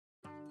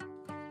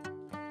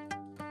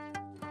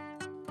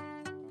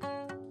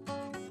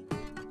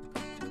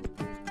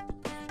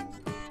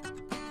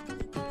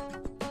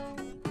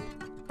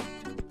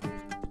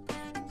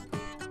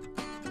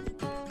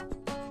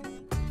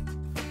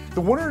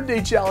The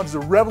 100-Day Challenge is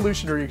a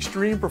revolutionary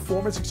extreme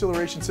performance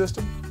acceleration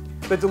system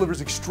that delivers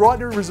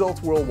extraordinary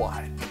results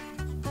worldwide.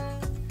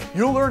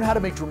 You'll learn how to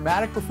make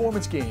dramatic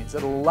performance gains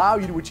that will allow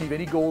you to achieve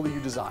any goal that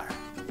you desire.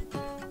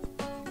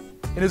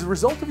 And as a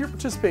result of your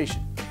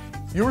participation,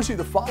 you'll receive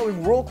the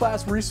following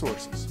world-class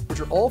resources, which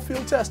are all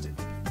field-tested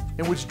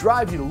and which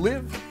drive you to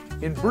live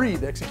and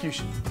breathe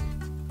execution.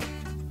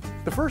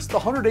 The first, the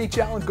 100-Day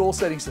Challenge Goal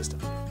Setting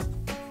System.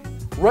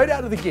 Right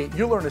out of the gate,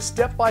 you'll learn a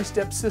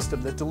step-by-step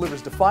system that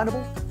delivers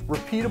definable,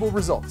 repeatable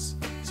results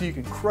so you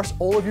can crush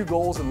all of your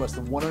goals in less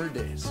than 100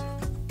 days.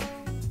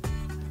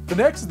 The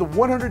next is the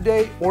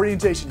 100-Day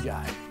Orientation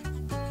Guide.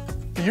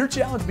 Your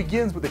challenge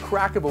begins with the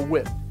crack of a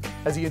whip,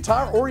 as the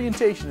entire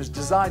orientation is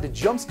designed to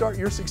jumpstart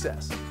your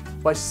success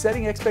by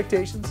setting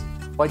expectations,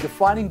 by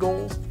defining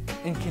goals,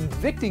 and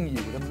convicting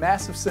you with a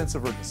massive sense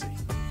of urgency.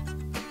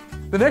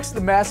 The next is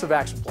the Massive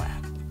Action Plan.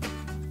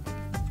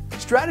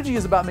 Strategy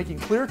is about making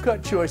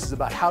clear-cut choices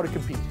about how to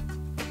compete.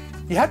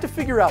 You have to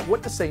figure out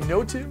what to say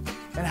no to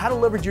and how to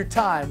leverage your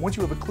time once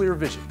you have a clear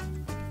vision.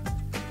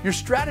 Your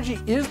strategy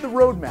is the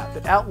roadmap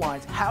that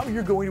outlines how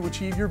you're going to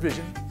achieve your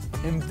vision,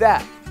 and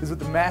that is what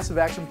the Massive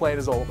Action Plan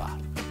is all about.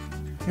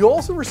 You'll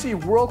also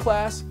receive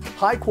world-class,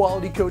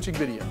 high-quality coaching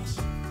videos.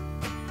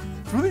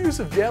 Through the use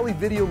of daily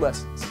video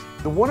lessons,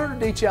 the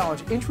 100-Day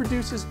Challenge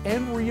introduces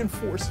and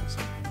reinforces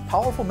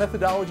powerful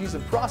methodologies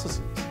and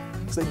processes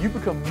so that you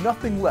become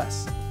nothing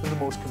less than the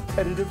most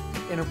competitive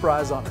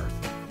enterprise on earth.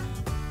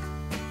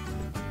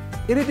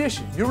 In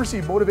addition, you'll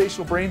receive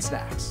motivational brain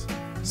snacks,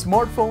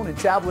 smartphone and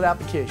tablet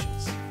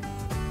applications,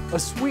 a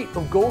suite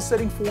of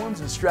goal-setting forms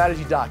and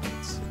strategy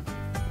documents,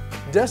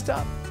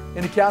 desktop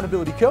and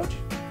accountability coach,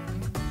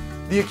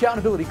 the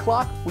accountability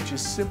clock, which is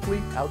simply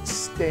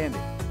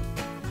outstanding,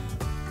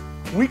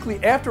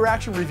 weekly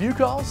after-action review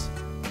calls,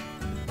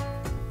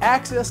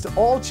 access to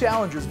all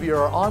challengers via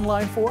our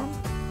online forum,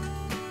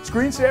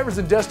 screensavers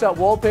and desktop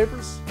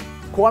wallpapers,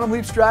 quantum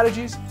leap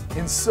strategies,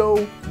 and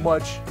so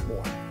much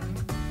more.